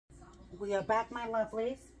We are back, my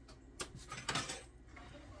lovelies.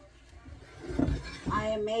 I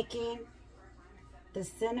am making the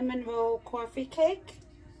cinnamon roll coffee cake.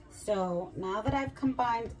 So now that I've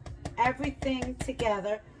combined everything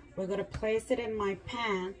together, we're going to place it in my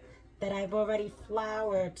pan that I've already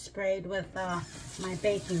floured, sprayed with my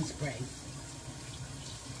baking spray.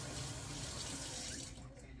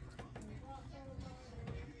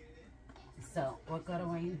 So we're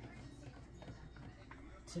going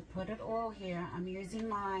to put it all here. I'm using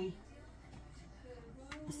my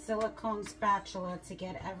silicone spatula to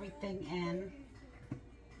get everything in.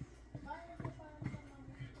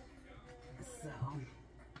 So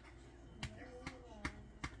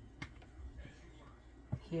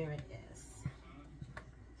here it is.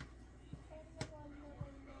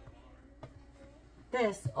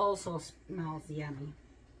 This also smells yummy.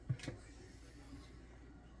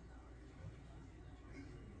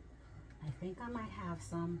 I think I might have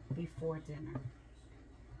some before dinner.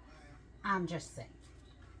 I'm just saying.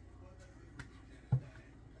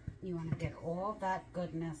 You want to get all that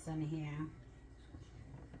goodness in here.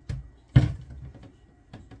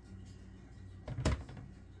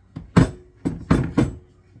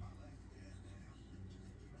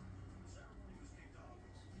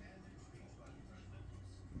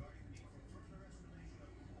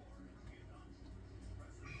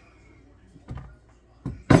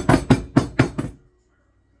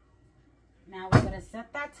 Now we're going to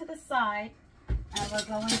set that to the side, and we're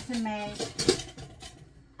going to make,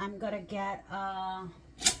 I'm going to get I'm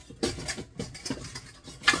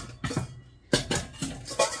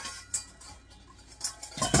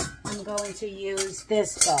going to use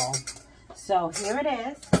this bowl. So here it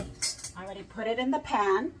is. I already put it in the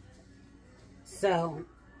pan. So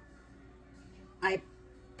I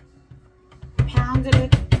pounded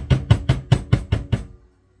it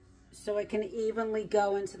so it can evenly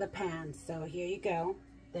go into the pan. So here you go.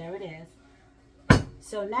 There it is.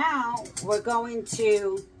 So now we're going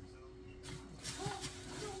to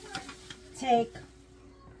take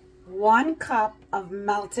 1 cup of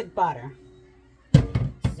melted butter.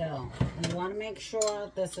 So you want to make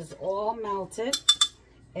sure this is all melted.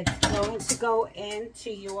 It's going to go into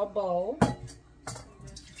your bowl.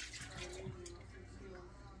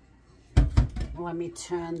 Let me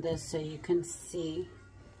turn this so you can see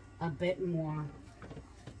a bit more.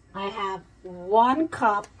 I have 1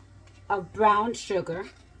 cup of brown sugar.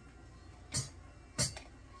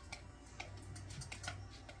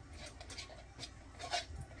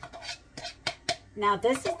 Now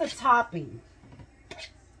this is the topping.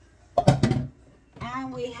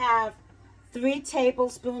 And we have 3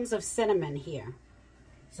 tablespoons of cinnamon here.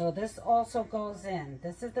 So this also goes in.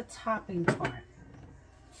 This is the topping part.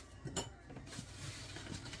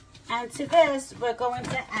 And to this, we're going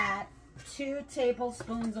to add 2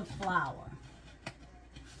 tablespoons of flour.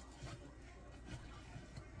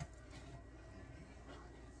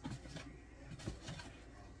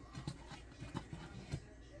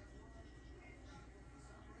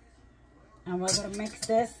 And we're going to mix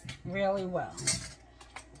this really well.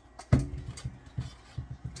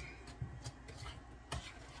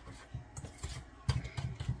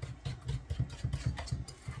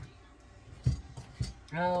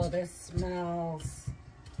 Oh, this smells.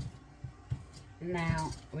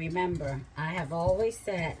 Now, remember, I have always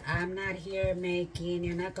said, I'm not here making,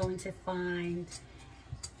 you're not going to find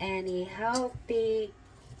any healthy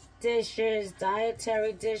dishes,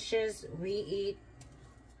 dietary dishes. We eat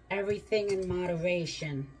everything in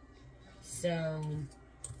moderation. So,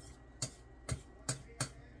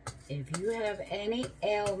 if you have any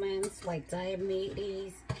ailments like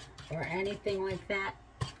diabetes or anything like that,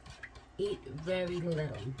 eat very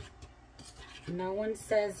little. No one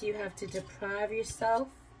says you have to deprive yourself,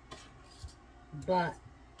 but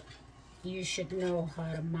you should know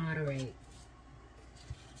how to moderate.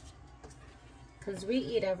 Because we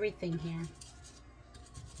eat everything here.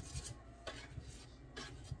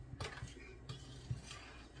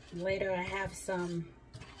 Later I have some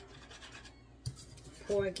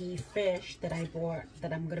porgy fish that I bought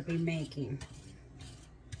that I'm going to be making.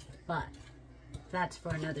 But that's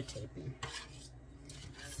for another taping.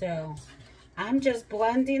 So I'm just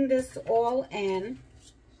blending this all in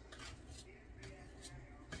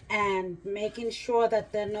and making sure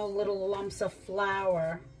that there are no little lumps of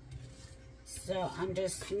flour. So I'm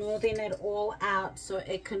just smoothing it all out so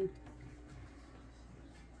it can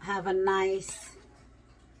have a nice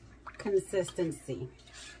consistency.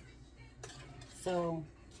 So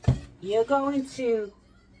you're going to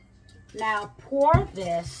now pour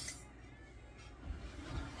this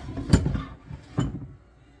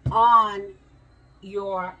on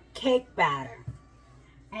your cake batter.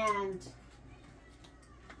 And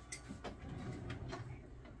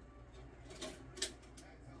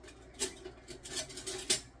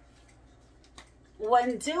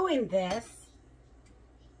when doing this,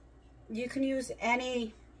 you can use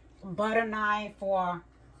any butter knife or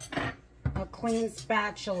a clean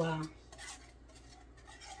spatula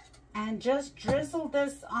and just drizzle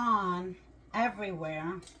this on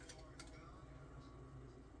everywhere.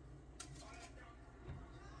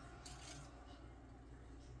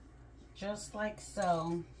 Just like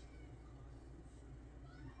so.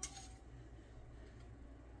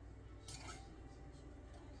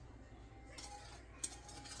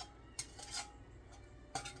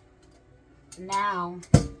 Now,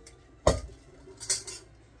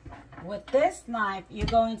 with this knife, you're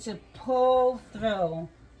going to pull through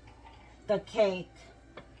the cake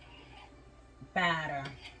batter,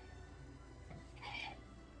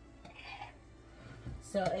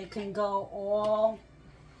 so it can go all,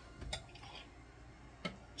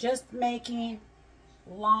 just making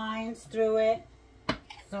lines through it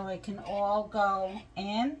so it can all go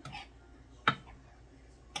in.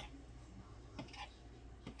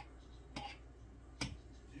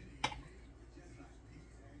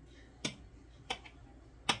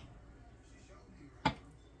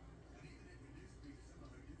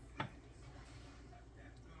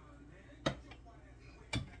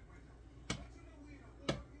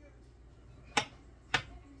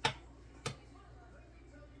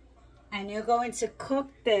 And you're going to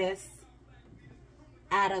cook this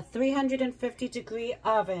at a 350-degree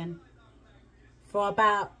oven for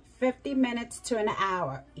about 50 minutes to an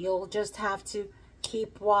hour. You'll just have to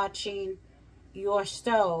keep watching your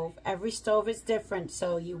stove. Every stove is different,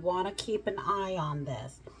 so you want to keep an eye on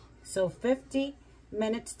this. So 50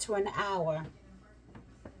 minutes to an hour.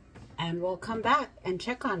 And we'll come back and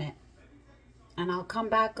check on it. And I'll come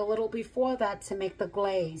back a little before that to make the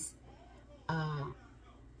glaze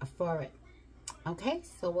for it. Okay,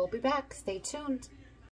 so we'll be back. Stay tuned.